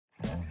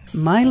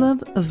My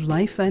Love of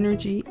Life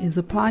Energy is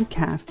a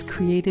podcast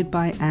created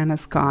by Anna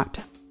Scott.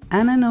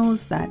 Anna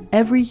knows that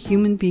every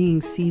human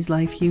being sees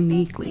life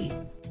uniquely.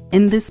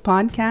 In this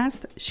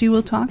podcast, she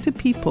will talk to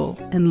people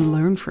and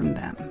learn from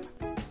them.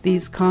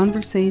 These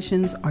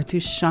conversations are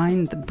to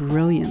shine the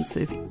brilliance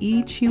of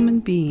each human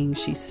being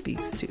she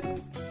speaks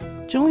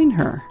to. Join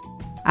her.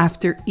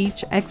 After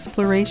each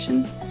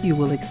exploration, you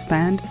will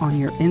expand on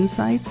your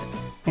insights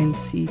and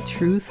see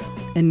truth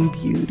and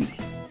beauty.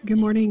 Good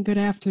morning, good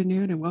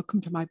afternoon, and welcome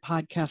to my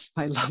podcast,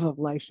 My Love of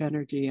Life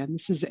Energy. And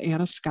this is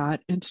Anna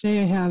Scott. And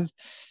today I have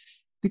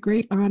the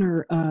great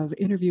honor of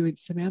interviewing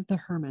Samantha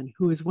Herman,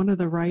 who is one of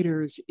the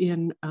writers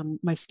in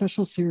my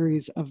special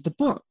series of the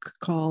book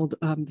called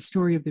The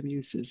Story of the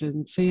Muses.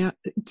 And Sam,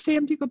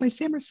 do you go by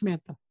Sam or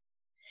Samantha?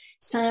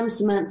 Sam,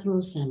 Samantha,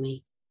 or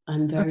Sammy.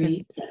 I'm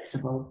very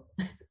flexible.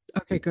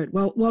 Okay, good.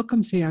 Well,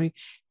 welcome, Sammy.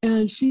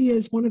 And she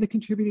is one of the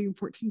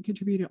 14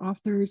 contributing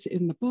authors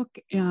in the book.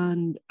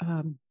 And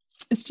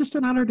it's just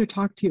an honor to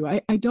talk to you.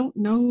 I don't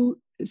know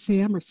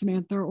Sam or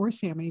Samantha or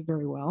Sammy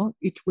very well,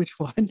 which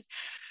one.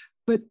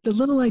 But the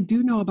little I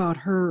do know about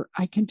her,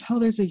 I can tell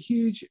there's a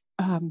huge,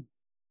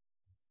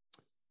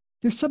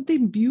 there's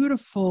something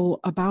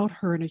beautiful about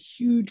her and a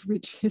huge,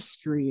 rich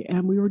history.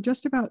 And we were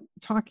just about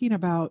talking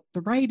about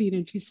the writing,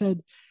 and she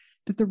said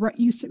that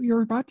you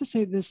were about to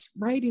say this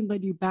writing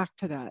led you back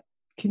to that.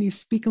 Can you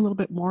speak a little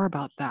bit more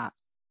about that?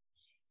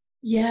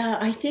 Yeah,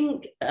 I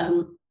think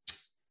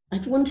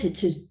I'd wanted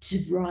to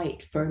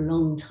write for a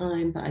long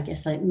time, but I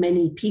guess like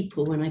many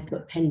people, when I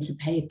put pen to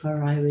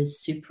paper, I was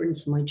super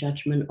into my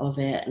judgment of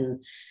it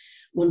and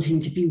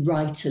wanting to be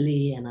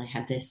writerly, and I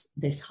had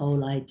this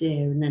whole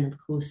idea. And then, of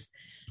course,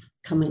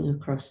 coming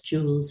across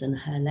Jules and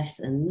her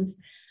lessons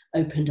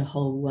opened a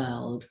whole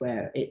world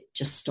where it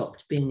just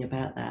stopped being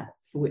about that,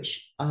 for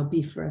which I'll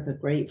be forever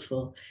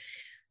grateful.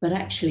 But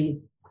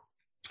actually,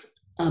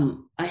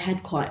 I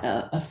had quite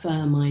a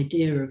firm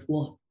idea of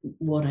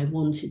what I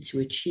wanted to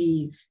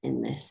achieve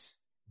in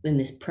this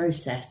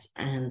process,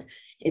 and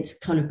it's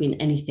kind of been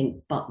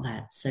anything but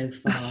that so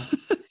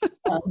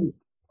far.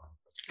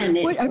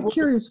 I'm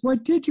curious,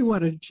 what did you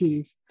want to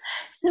achieve?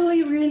 So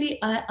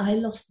I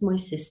lost my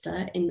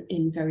sister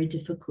in very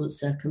difficult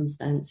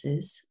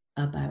circumstances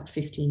about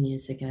 15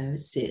 years ago.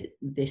 So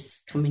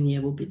this coming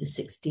year will be the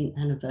 16th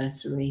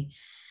anniversary,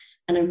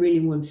 and I really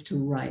wanted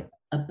to write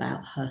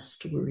about her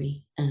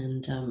story.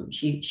 And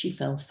she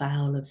fell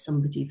foul of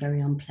somebody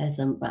very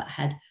unpleasant, but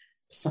had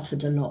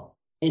suffered a lot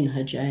in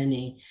her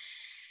journey.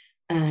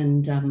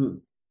 And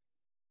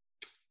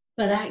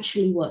but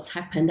actually what's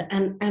happened,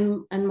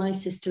 and my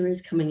sister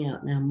is coming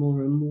out now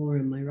more and more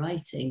in my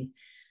writing,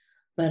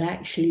 but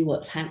actually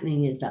what's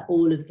happening is that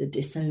all of the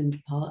disowned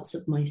parts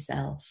of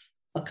myself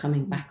are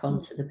coming back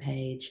onto the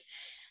page.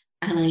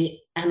 And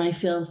I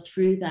feel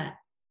through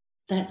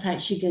that's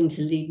actually going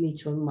to lead me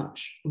to a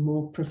much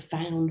more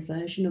profound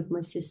version of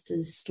my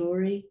sister's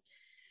story,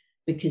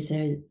 because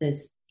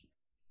there's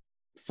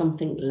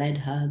something led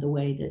her the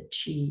way that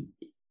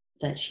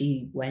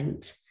she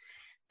went.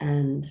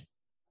 And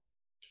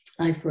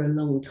I, for a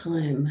long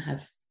time,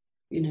 have,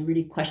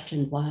 really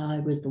questioned why I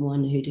was the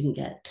one who didn't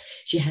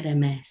she had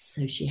MS,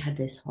 so she had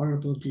this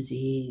horrible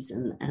disease,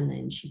 and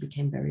then she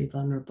became very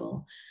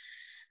vulnerable.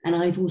 And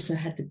I've also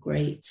had the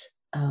great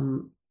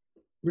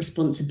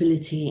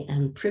responsibility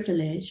and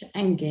privilege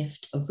and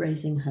gift of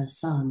raising her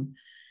son.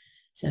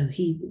 So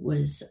he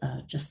was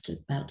just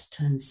about to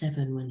turn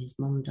 7 when his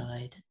mum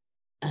died.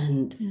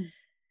 And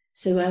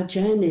so our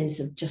journeys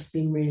have just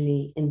been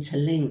really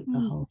interlinked the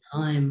whole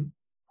time.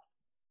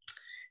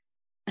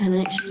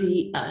 And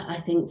actually, I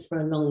think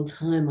for a long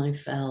time I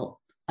felt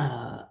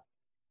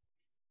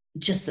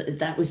just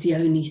that was the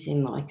only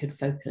thing that I could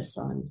focus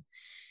on.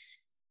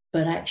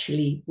 But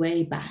actually,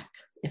 way back,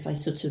 if I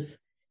sort of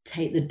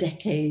take the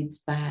decades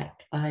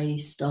back, I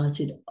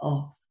started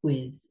off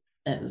with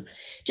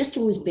just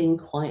always being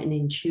quite an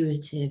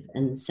intuitive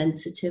and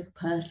sensitive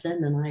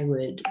person. And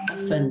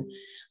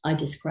I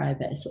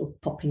describe it as sort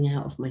of popping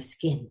out of my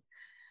skin.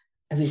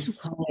 I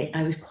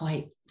was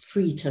quite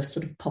free to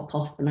sort of pop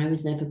off, and I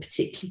was never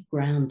particularly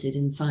grounded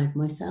inside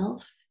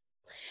myself.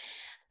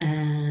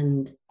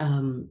 And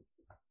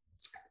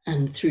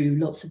through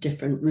lots of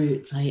different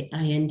routes, I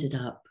ended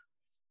up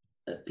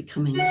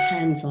becoming a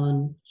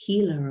hands-on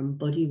healer and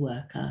body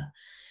worker.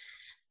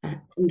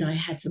 And I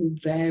had some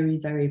very,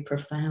 very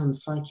profound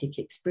psychic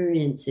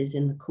experiences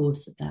in the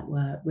course of that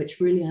work, which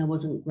really I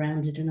wasn't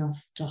grounded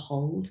enough to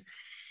hold.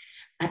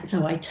 And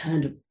so I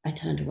turned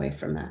away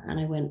from that, and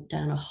I went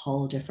down a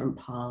whole different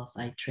path.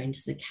 I trained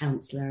as a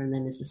counselor and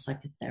then as a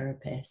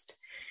psychotherapist.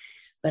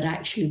 But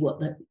actually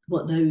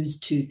what those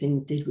two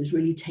things did was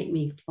really take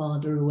me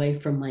farther away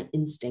from my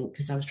instinct,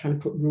 because I was trying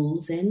to put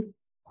rules in.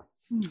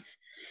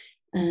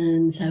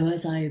 And so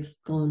as I've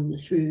gone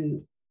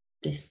through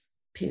this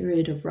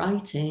period of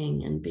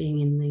writing and being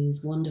in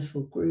these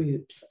wonderful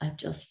groups, I've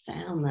just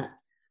found that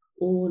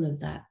all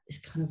of that is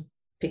kind of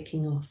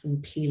picking off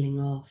and peeling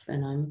off,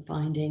 and I'm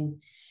finding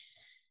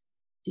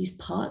these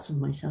parts of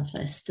myself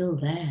that are still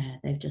there.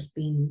 They've just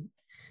been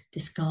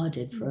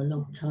discarded for a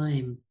long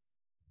time.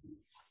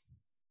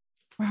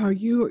 Wow,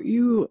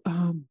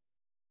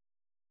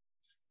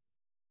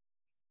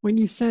 when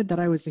you said that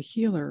I was a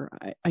healer,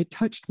 I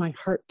touched my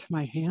heart to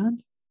my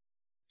hand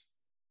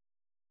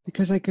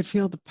because I could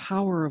feel the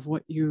power of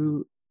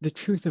the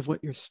truth of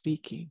what you're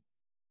speaking.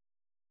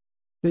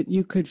 That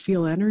you could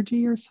feel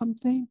energy or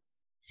something?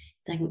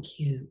 Thank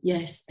you.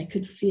 Yes, I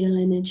could feel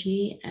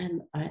energy,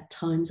 and at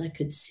times I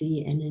could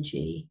see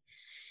energy.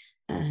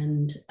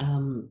 And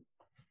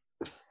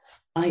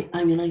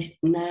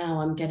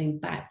now I'm getting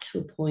back to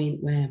a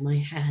point where my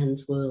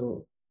hands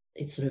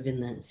it's sort of in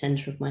the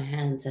center of my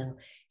hands, they'll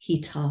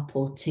heat up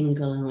or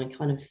tingle, and I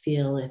kind of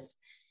feel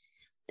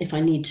if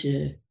I need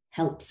to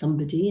help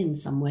somebody in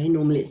some way.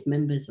 Normally it's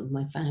members of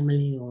my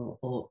family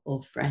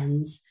or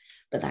friends,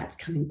 but that's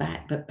coming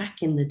back. But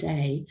back in the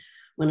day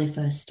when I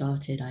first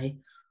started, I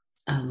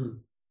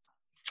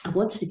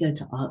wanted to go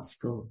to art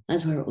school.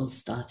 That's where it all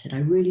started. I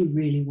really,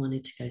 really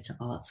wanted to go to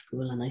art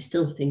school, and I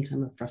still think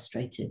I'm a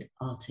frustrated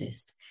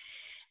artist.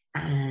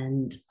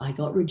 And I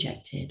got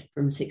rejected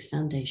from 6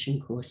 foundation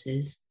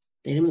courses.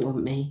 They didn't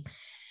want me.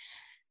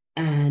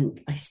 And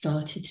I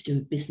started to do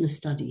a business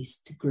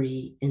studies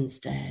degree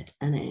instead,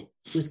 and it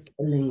was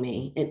killing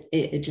me.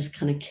 It just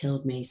kind of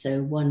killed me.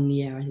 So one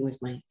year, I think it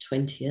was my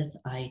 20th,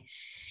 I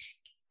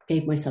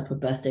gave myself a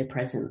birthday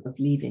present of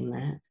leaving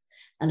that.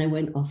 And I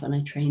went off and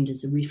I trained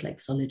as a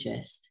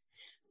reflexologist.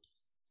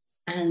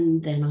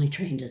 And then I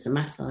trained as a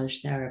massage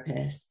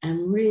therapist.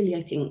 And really,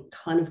 I think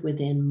kind of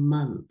within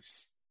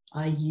months,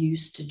 I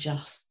used to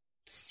just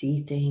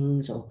see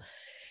things or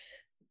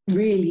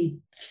really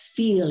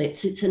feel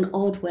it. It's an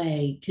odd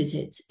way because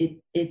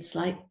it's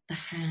like the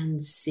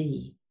hands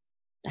see.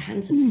 The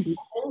hands are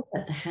feeling,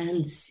 but the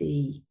hands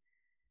see.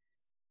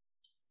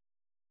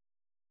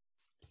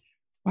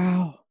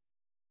 Wow.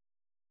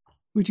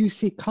 Would you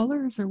see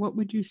colors, or what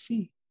would you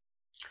see?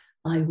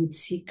 I would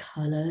see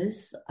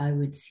colors, I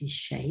would see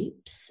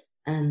shapes,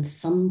 and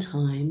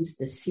sometimes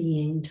the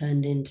seeing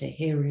turned into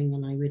hearing,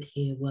 and I would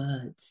hear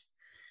words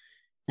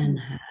and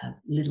have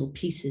little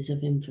pieces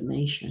of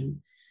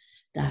information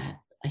that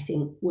I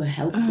think were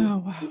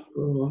helpful.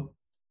 Oh,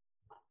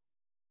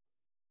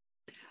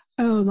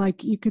 wow.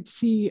 Like you could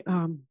see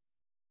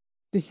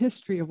the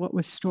history of what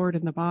was stored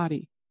in the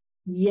body.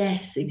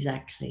 Yes,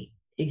 exactly.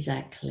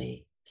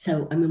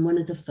 So, I mean, one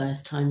of the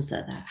first times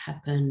that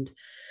happened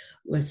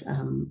was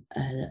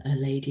a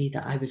lady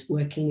that I was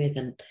working with.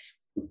 And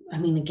I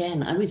mean,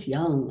 again, I was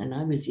young and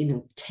I was,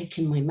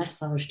 taking my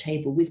massage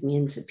table with me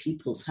into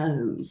people's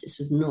homes. This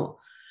was not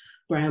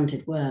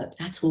grounded work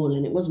at all.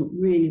 And it wasn't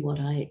really what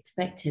I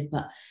expected,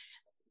 but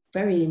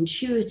very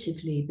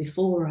intuitively,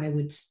 before I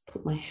would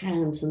put my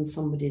hands on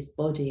somebody's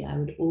body, I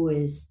would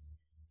always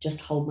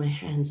just hold my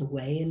hands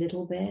away a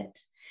little bit.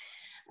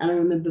 And I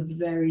remember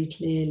very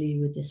clearly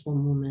with this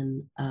one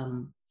woman,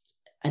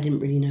 I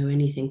didn't really know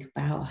anything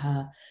about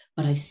her,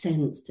 but I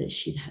sensed that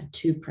she'd had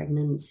 2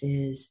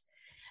 pregnancies.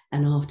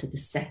 And after the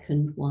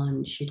second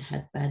one, she'd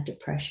had bad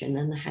depression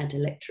and had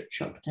electric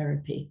shock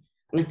therapy.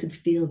 And I could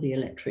feel the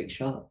electric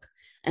shock.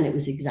 And it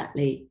was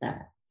exactly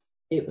that.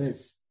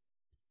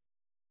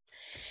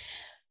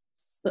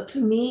 But for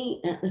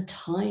me at the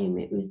time,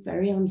 it was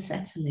very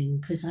unsettling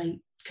because I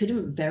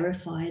couldn't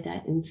verify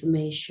that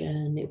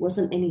information. It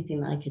wasn't anything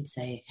that I could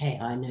say, hey,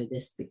 I know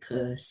this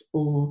because,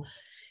 or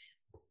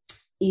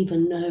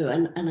even know.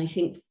 And I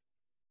think,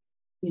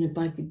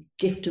 by the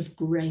gift of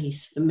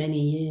grace for many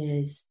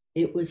years,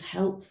 it was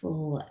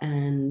helpful.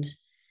 And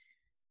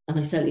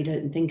I certainly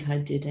don't think I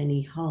did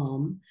any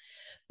harm,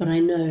 but I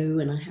know,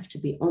 and I have to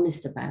be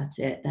honest about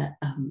it, that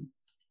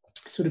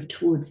sort of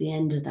towards the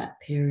end of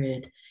that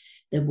period,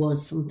 there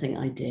was something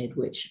I did,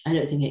 which I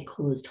don't think it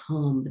caused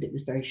harm, but it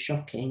was very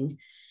shocking.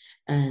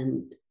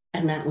 And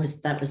that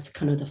was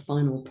kind of the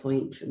final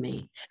point for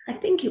me. I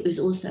think it was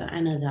also,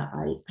 Anna, that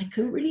I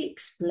couldn't really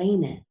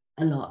explain it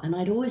a lot. And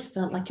I'd always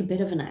felt like a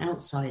bit of an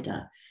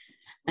outsider.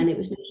 And it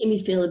was making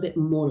me feel a bit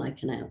more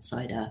like an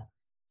outsider.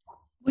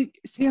 Well,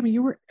 Sammy,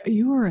 you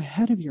were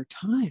ahead of your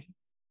time.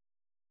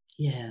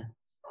 Yeah.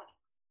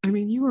 I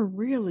mean, you were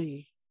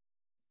really,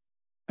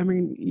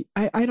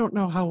 I don't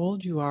know how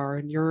old you are,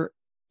 and you're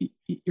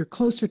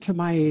closer to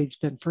my age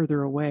than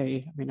further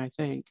away. I mean, I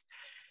think.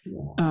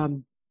 Yeah.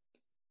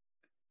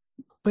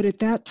 But at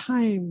that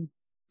time,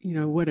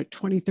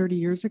 20, 30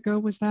 years ago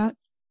was that?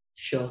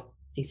 Sure,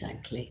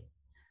 exactly.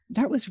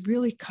 That was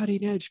really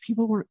cutting edge.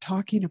 People weren't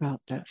talking about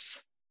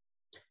this.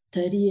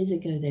 30 years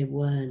ago, they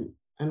weren't.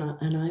 And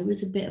I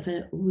was a bit of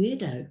a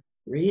weirdo,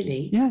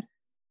 really. Yeah.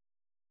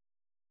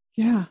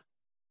 Yeah.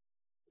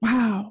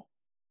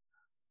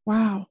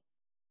 Wow.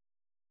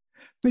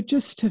 But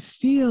just to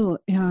feel,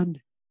 and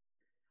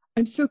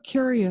I'm so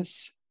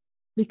curious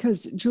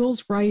because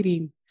Jewel's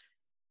writing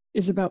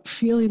is about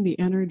feeling the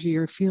energy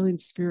or feeling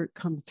spirit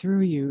come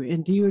through you.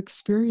 And do you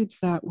experience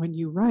that when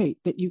you write,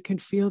 that you can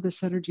feel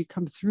this energy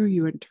come through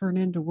you and turn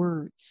into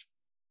words?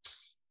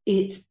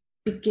 It's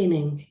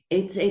beginning.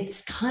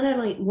 It's kind of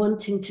like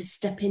wanting to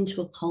step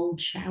into a cold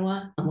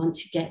shower. And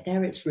once you get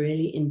there, it's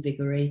really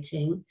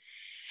invigorating.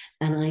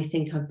 And I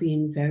think I've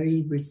been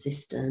very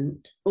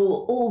resistant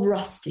or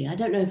rusty. I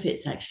don't know if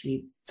it's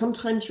actually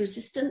sometimes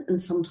resistant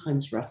and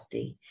sometimes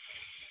rusty.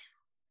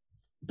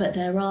 But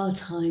there are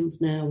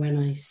times now when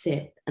I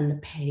sit and the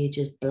page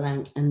is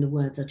blank and the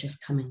words are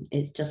just coming.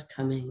 It's just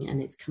coming,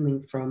 and it's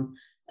coming from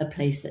a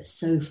place that's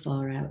so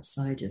far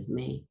outside of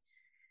me,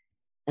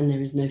 and there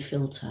is no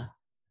filter.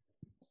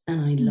 And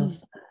I love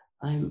that.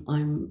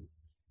 I'm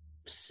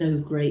so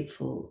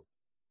grateful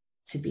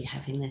to be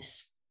having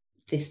this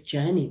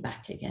journey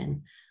back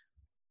again.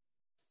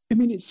 I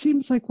mean, it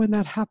seems like when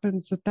that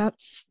happens,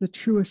 that's the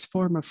truest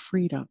form of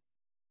freedom.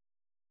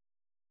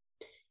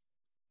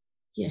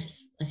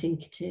 Yes, I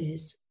think it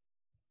is,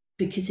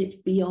 because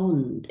it's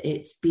beyond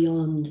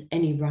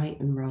any right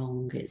and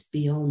wrong. It's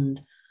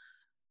beyond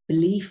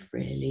belief,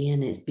 really,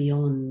 and it's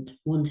beyond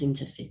wanting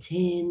to fit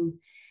in.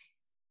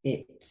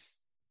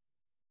 It's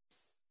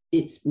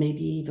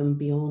maybe even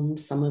beyond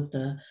some of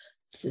the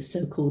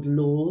so-called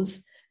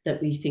laws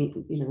that we think,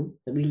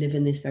 that we live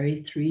in this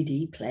very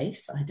 3D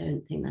place. I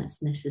don't think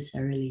that's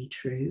necessarily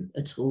true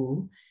at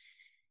all.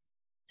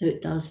 So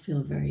it does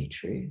feel very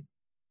true.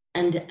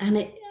 And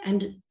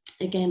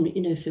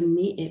again, for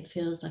me, it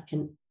feels like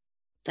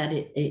that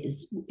it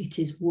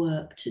is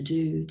work to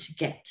do to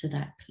get to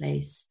that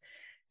place,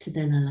 to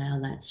then allow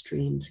that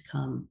stream to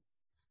come.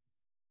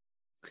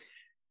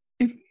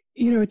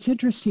 It's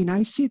interesting.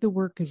 I see the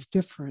work as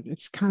different.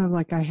 It's kind of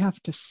like I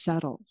have to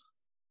settle.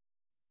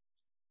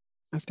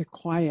 I have to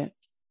quiet.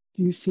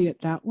 Do you see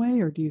it that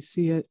way, or do you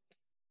see it?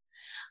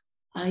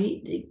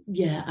 I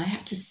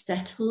have to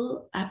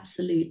settle,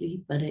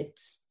 absolutely, but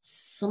it's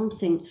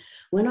something,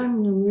 when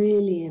I'm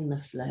really in the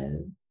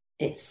flow,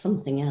 it's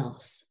something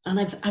else. And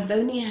I've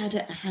only had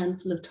it a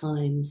handful of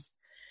times,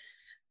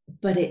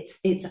 but it's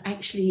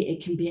actually,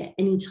 it can be at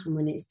any time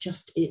when it's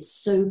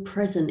so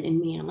present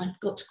in me, and I've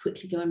got to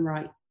quickly go and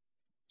write.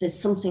 There's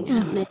something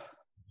happening,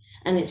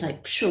 and it's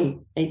like, sure,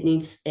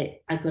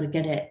 I've got to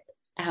get it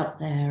out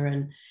there,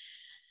 and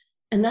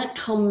that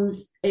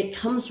comes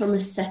from a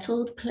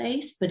settled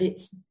place, but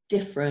it's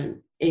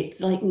different. It's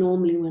like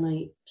normally when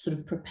I sort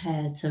of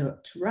prepare to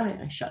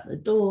write, I shut the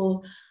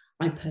door.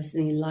 I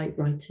personally like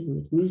writing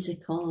with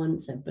music on,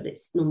 but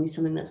it's normally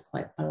something that's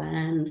quite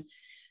bland.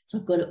 So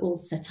I've got it all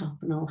set up,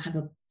 and I'll have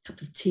a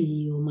cup of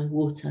tea or my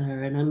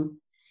water, and I'm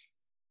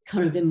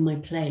kind of in my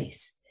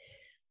place.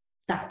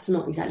 That's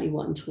not exactly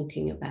what I'm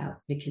talking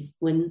about, because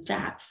when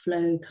that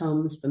flow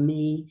comes for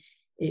me,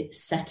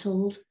 it's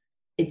settled.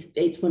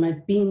 It's when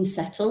I've been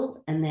settled,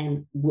 and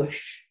then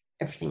whoosh,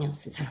 everything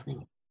else is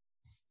happening.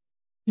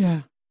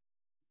 Yeah.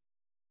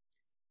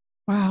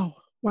 Wow.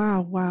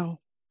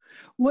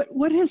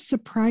 What has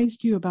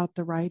surprised you about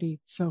the writing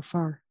so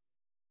far?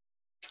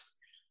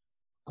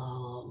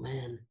 Oh,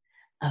 man.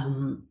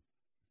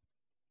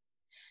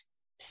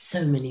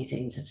 So many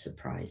things have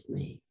surprised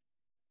me.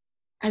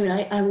 I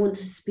mean, I want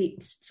to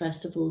speak,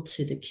 first of all,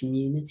 to the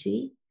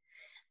community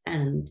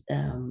and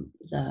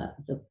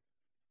the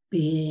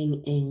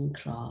being in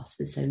class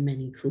with so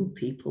many cool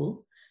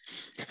people.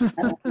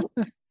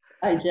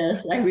 I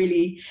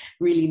really,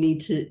 really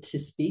need to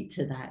speak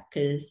to that,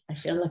 because I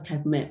feel like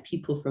I've met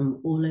people from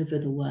all over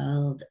the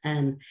world,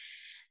 and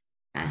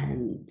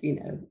when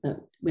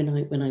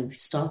I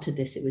started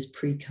this, it was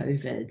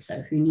pre-COVID,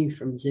 so who knew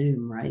from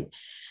Zoom, right?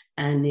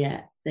 And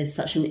yet there's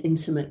such an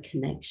intimate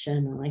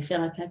connection, and I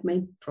feel like I've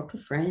made proper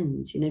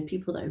friends,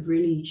 people that I've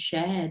really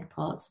shared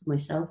parts of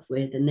myself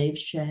with, and they've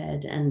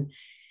shared, and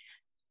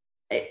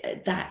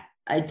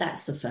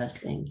that's the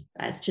first thing.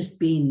 That's just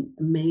been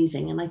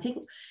amazing. And I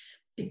think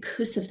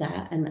because of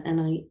that, and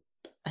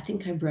I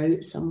think I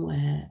wrote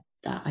somewhere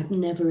that I've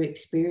never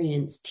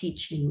experienced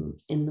teaching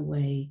in the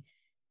way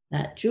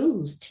that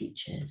Jules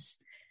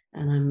teaches.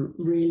 And I'm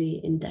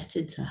really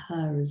indebted to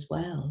her as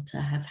well,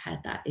 to have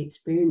had that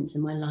experience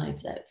in my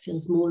life that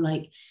feels more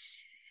like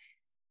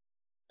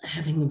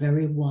having a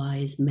very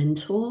wise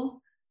mentor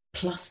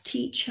plus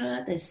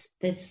teacher. There's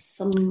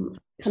some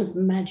kind of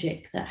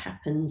magic that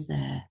happens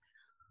there.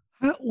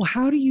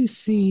 How do you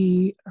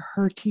see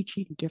her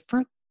teaching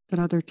different than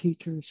other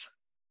teachers?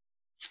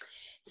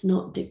 It's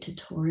not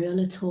dictatorial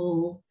at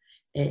all.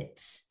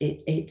 It's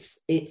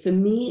for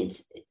me,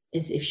 it's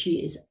as if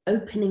she is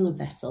opening a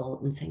vessel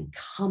and saying,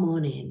 come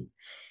on in.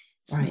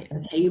 Right,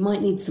 okay, you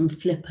might need some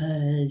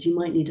flippers, you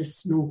might need a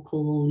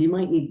snorkel, you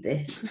might need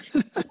this.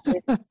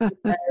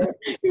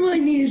 You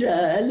might need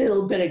a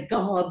little bit of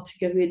garb to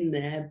go in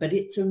there, but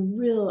it's a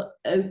real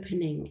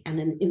opening and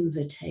an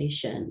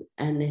invitation,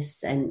 and this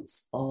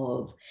sense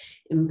of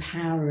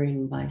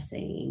empowering by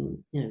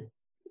saying,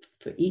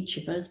 for each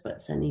of us,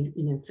 but certainly,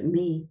 for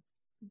me,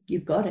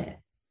 you've got it.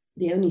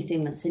 The only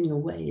thing that's in your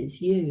way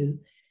is you.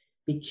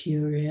 Be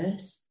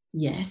curious.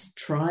 Yes,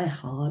 try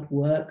hard,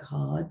 work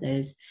hard.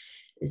 There's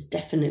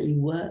definitely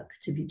work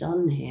to be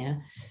done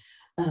here.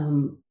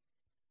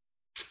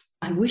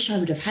 I wish I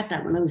would have had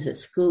that when I was at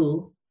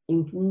school.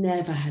 I've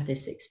never had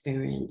this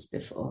experience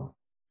before.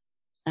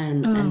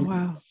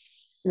 Wow.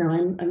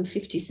 I'm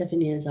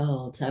 57 years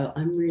old, so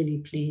I'm really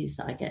pleased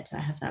that I get to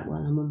have that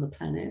while I'm on the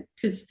planet,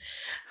 because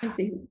I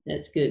think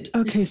that's good.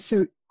 Okay,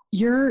 so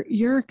your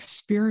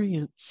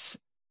experience,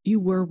 you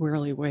were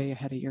really way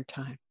ahead of your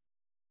time.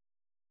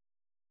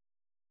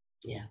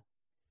 Yeah.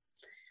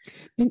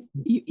 And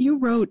you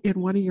wrote in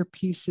one of your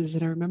pieces,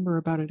 and I remember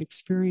about an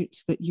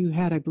experience that you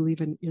had, I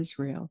believe, in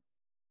Israel.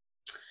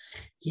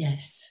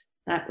 Yes,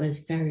 that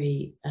was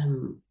very,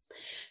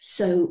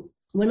 so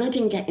when I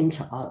didn't get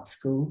into art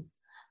school,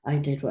 I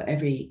did what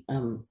every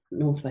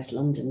Northwest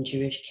London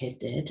Jewish kid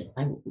did.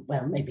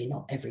 Well, maybe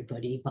not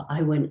everybody, but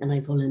I went and I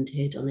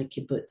volunteered on a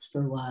kibbutz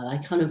for a while.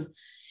 It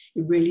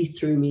really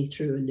threw me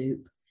through a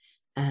loop.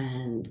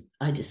 And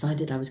I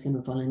decided I was going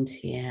to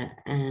volunteer.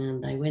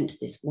 And I went to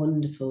this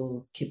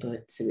wonderful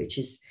kibbutz,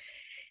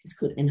 it's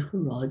called En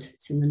Horod.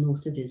 It's in the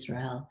north of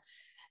Israel.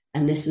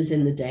 And this was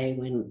in the day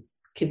when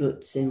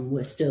kibbutzim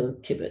were still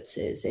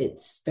kibbutzes.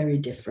 It's very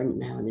different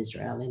now in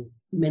Israel in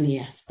many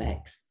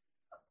aspects.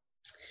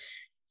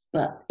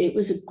 But it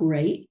was a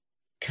great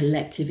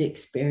collective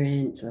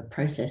experience, a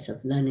process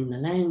of learning the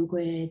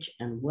language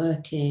and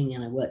working.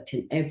 And I worked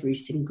in every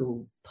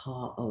single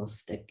part of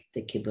the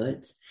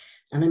kibbutz.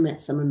 And I met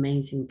some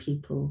amazing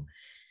people,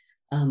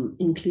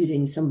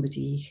 including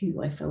somebody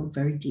who I fell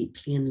very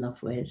deeply in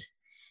love with.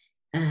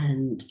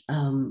 And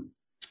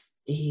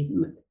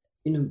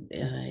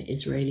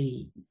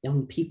Israeli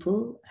young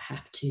people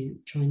have to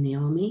join the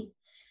army.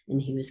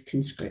 And he was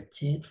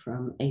conscripted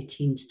from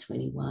 18 to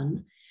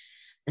 21.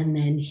 And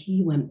then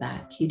he went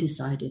back. He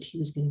decided he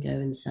was going to go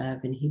and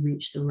serve, and he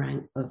reached the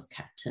rank of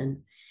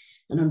captain.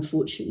 And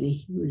unfortunately,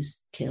 he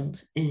was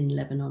killed in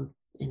Lebanon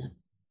in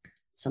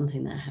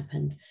something that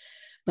happened.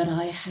 But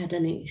I had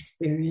an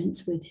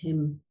experience with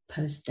him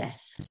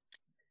post-death.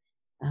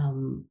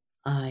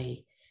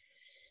 I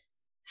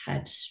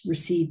had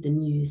received the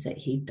news that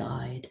he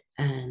died,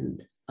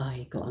 and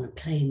I got on a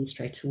plane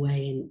straight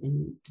away.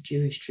 In the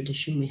Jewish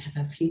tradition, we have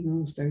our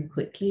funerals very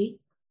quickly.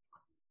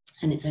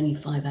 And it's only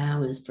 5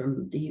 hours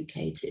from the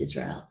UK to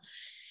Israel.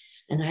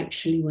 And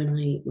actually,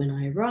 when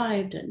I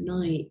arrived at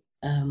night,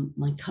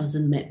 my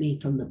cousin met me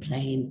from the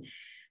plane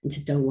and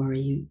said, "Don't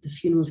worry, the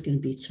funeral's going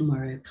to be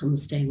tomorrow. Come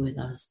stay with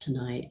us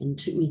tonight," and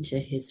took me to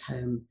his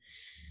home.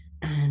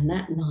 And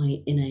that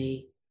night,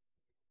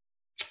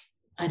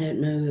 I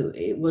don't know,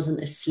 it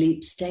wasn't a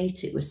sleep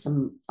state, it was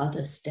some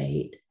other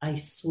state, I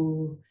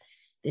saw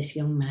this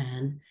young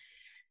man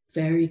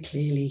very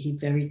clearly. He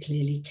very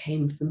clearly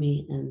came for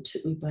me and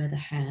took me by the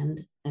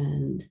hand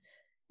and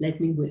led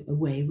me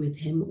away with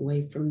him,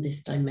 away from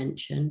this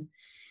dimension.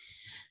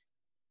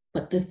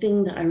 But the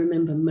thing that I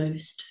remember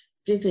most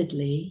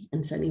vividly,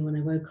 and certainly when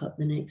I woke up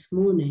the next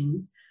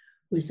morning,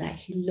 was that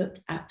he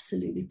looked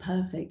absolutely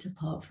perfect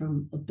apart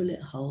from a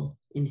bullet hole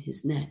in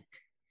his neck.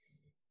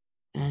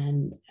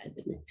 And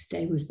the next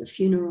day was the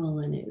funeral,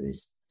 and it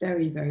was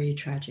very, very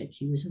tragic.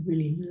 He was a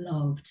really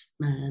loved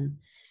man,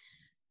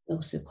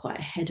 also quite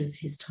ahead of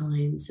his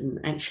times. And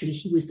actually,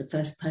 he was the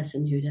first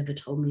person who'd ever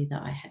told me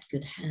that I had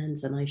good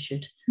hands and I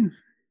should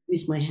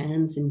use my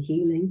hands in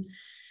healing.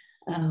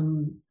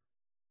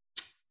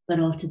 But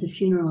after the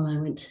funeral, I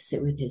went to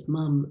sit with his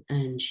mum,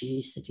 and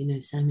she said, "You know,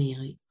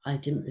 Sammy, I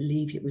didn't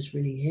believe it was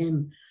really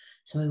him."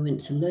 So I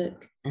went to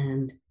look,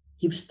 and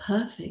he was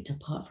perfect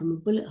apart from a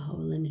bullet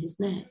hole in his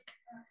neck.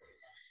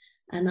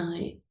 And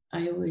I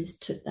always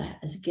took that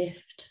as a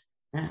gift,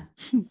 that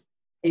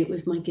it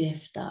was my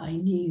gift, that I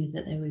knew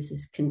that there was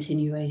this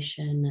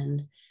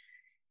continuation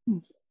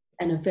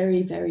and a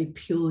very, very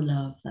pure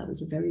love. That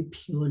was a very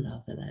pure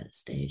love at that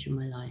stage in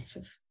my life.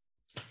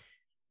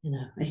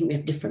 I think we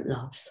have different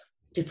loves,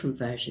 different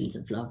versions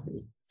of love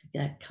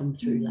that come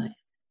through life.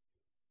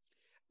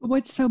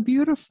 What's so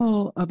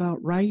beautiful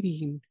about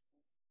writing,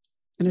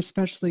 and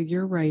especially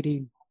your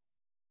writing,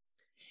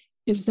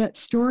 is that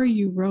story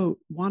you wrote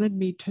wanted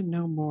me to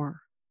know more.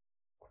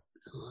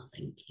 Oh,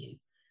 thank you.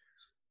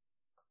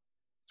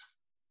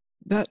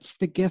 That's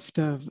the gift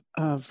of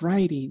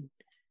writing,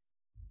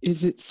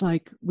 is it's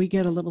like we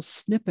get a little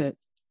snippet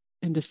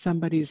into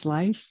somebody's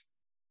life.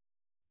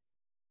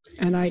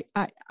 And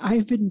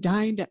I've been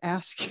dying to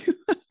ask you.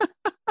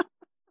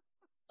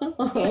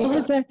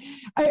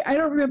 I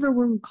don't remember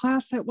what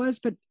class that was,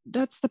 but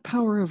that's the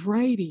power of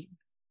writing.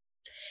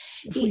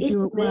 If we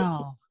do it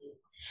well.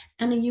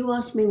 Anna, you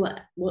asked me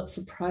what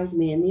surprised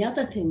me. And the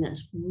other thing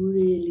that's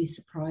really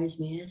surprised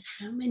me is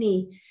how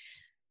many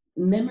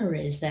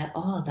memories there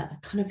are that are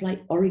kind of like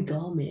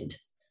origamied.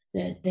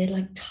 They're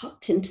like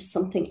tucked into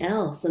something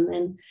else. And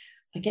then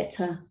I get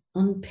to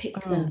unpick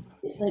them.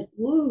 It's like,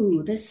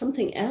 whoa, there's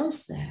something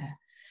else there.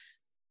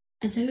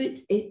 And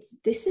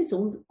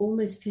so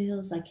almost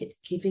feels like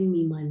it's giving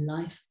me my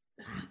life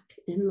back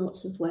in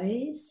lots of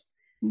ways.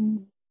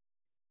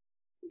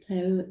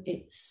 So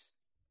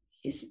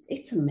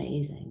it's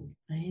amazing.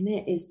 I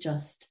mean,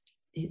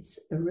 it's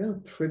a real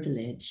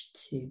privilege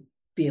to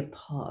be a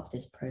part of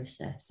this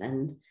process.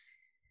 And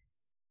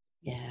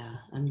yeah,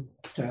 I'm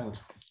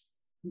thrilled.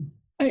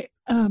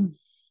 I'm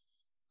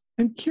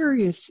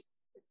curious,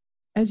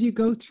 as you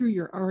go through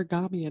your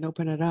origami and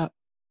open it up,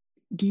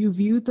 do you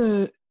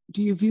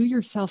view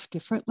yourself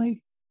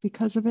differently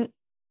because of it?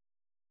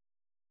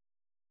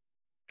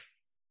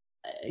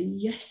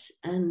 Yes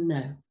and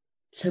no.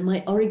 So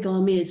my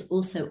origami is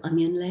also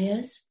onion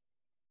layers.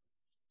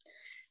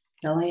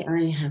 So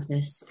I have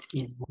this,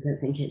 I don't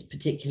think it's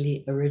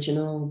particularly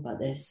original, but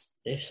this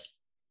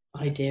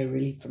idea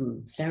really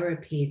from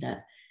therapy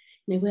that,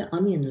 we're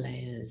onion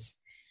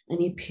layers,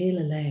 and you peel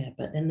a layer,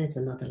 but then there's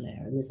another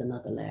layer and there's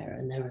another layer,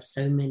 and there are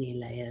so many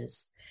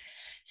layers.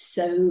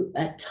 So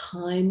at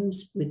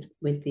times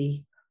with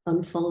the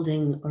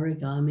unfolding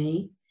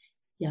origami,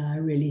 I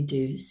really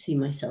do see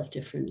myself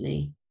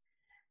differently.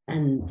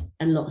 And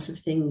lots of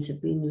things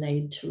have been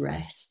laid to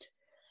rest.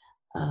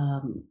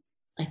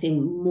 I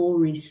think more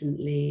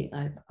recently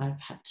I've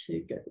had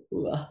to go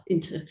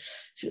into,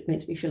 it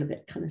makes me feel a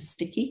bit kind of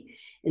sticky,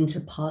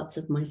 into parts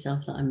of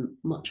myself that I'm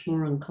much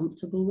more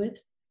uncomfortable with,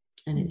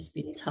 and it's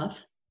been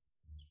tough.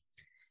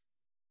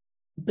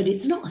 But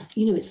it's not,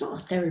 it's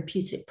not a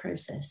therapeutic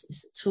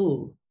process at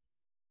all.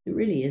 It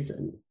really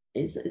isn't.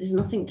 There's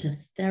nothing to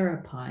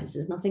therapize.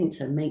 There's nothing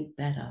to make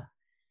better.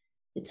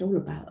 It's all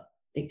about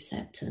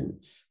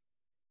acceptance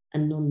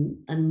and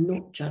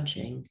not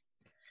judging.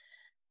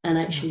 And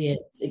actually,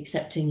 it's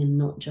accepting and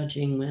not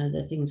judging where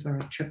the things where I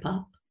trip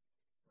up,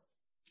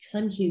 because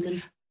I'm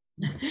human.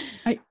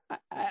 I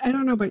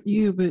don't know about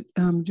you, but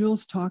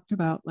Jules talked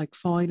about like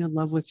falling in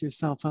love with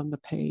yourself on the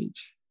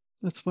page.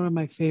 That's one of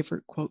my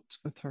favorite quotes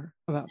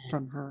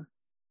from her.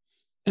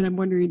 And I'm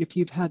wondering if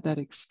you've had that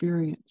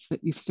experience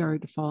that you've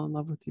started to fall in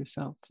love with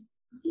yourself.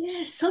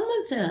 Yeah, some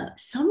of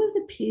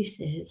the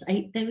pieces.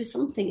 There was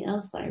something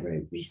else I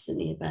wrote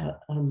recently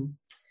about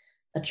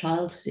a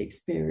childhood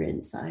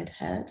experience I'd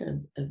had,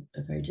 a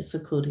very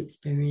difficult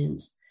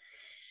experience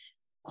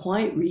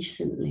quite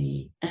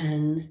recently.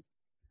 And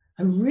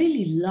I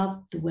really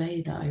loved the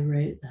way that I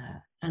wrote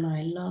that. And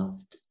I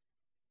loved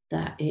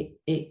that it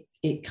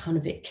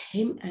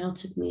came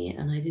out of me,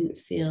 and I didn't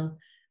feel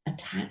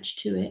attached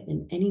to it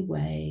in any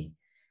way.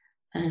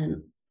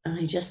 And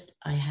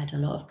I had a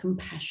lot of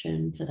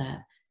compassion for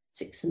that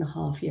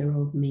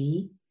 6.5-year-old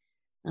me.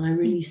 And I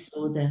really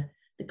saw the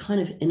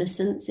kind of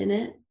innocence in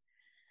it.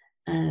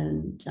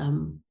 And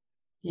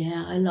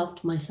I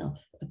loved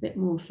myself a bit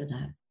more for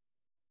that.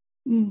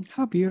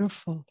 How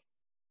beautiful.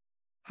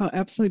 How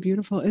absolutely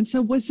beautiful. And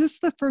so was this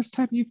the first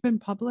time you've been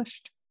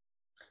published?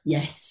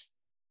 Yes.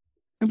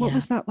 And what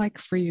was that like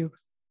for you?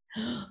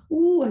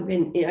 Oh, I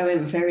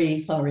went very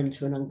far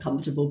into an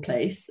uncomfortable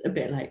place, a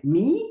bit like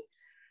me,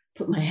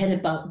 put my head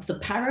above the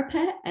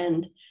parapet.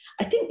 And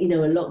I think, a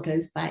lot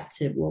goes back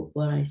to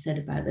what I said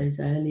about those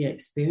earlier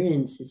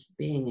experiences of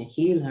being a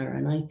healer.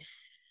 And I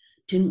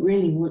didn't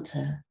really want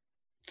to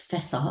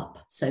fess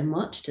up so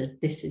much to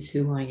this is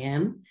who I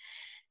am.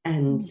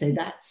 And so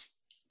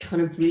that's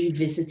kind of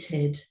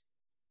revisited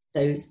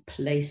those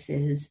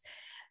places,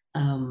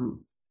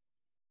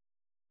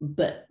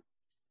 but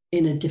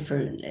in a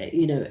different,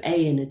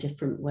 in a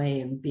different way,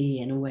 and B,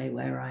 in a way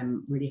where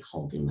I'm really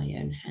holding my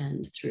own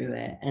hand through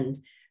it.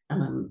 And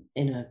I'm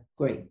in a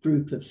great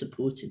group of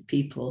supportive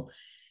people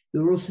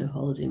who are also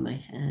holding my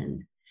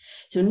hand.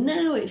 So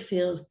now it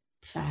feels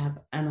fab,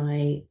 and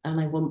I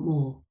want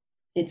more.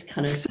 It's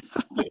kind of,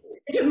 it's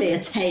given me a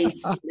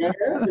taste,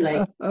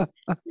 like,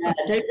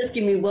 don't just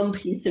give me one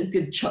piece of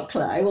good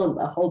chocolate. I want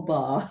the whole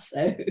bar.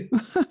 So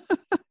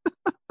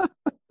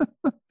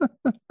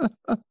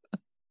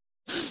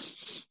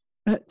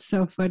that's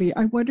so funny.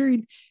 I'm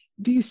wondering,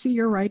 do you see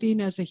your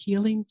writing as a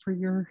healing for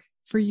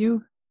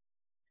you?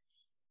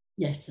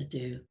 Yes, I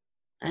do.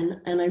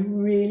 And I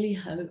really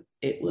hope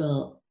it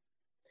will,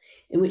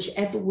 in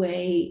whichever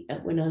way,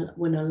 when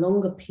a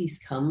longer piece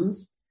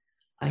comes,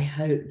 I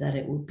hope that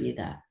it will be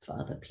that for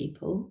other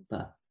people.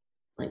 But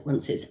like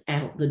once it's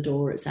out the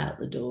door, it's out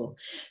the door.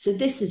 So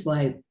this is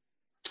why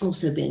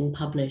also being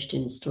published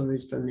in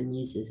Stories from the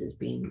Muses has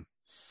been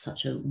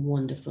such a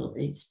wonderful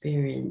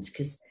experience,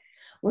 because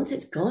once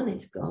it's gone,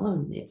 it's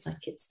gone. It's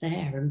like it's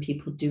there and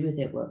people do with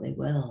it what they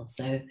will.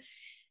 So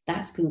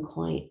that's been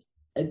quite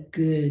a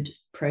good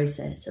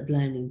process of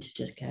learning to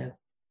just go,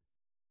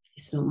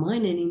 it's not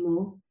mine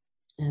anymore.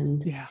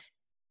 And yeah,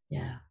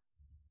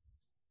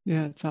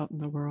 it's out in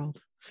the world.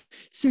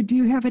 So do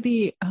you have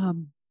any,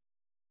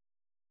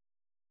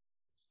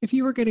 if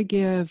you were going to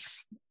give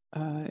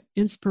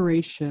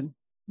inspiration,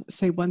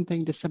 say one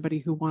thing to somebody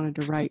who wanted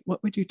to write,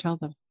 what would you tell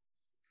them?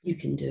 You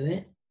can do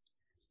it.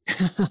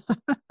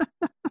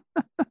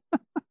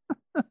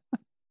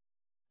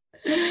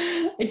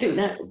 I think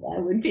that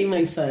would be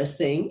my first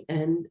thing,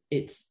 and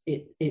it's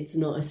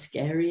not as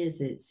scary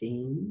as it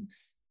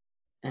seems,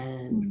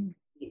 and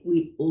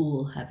we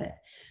all have it.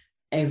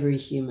 Every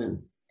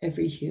human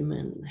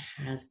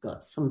has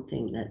got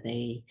something that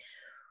they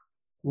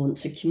want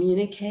to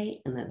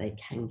communicate and that they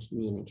can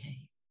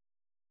communicate.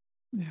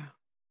 Yeah.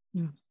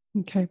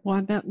 Okay. Well,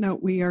 on that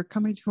note, we are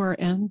coming to our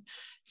end,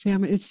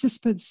 Sam. It's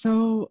just been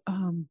so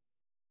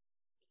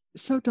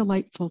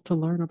delightful to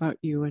learn about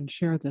you and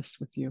share this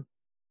with you.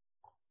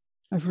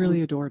 I've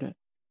really adored it.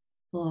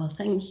 Well,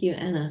 thank you,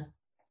 Anna.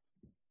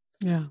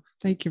 Yeah,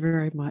 thank you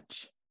very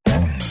much.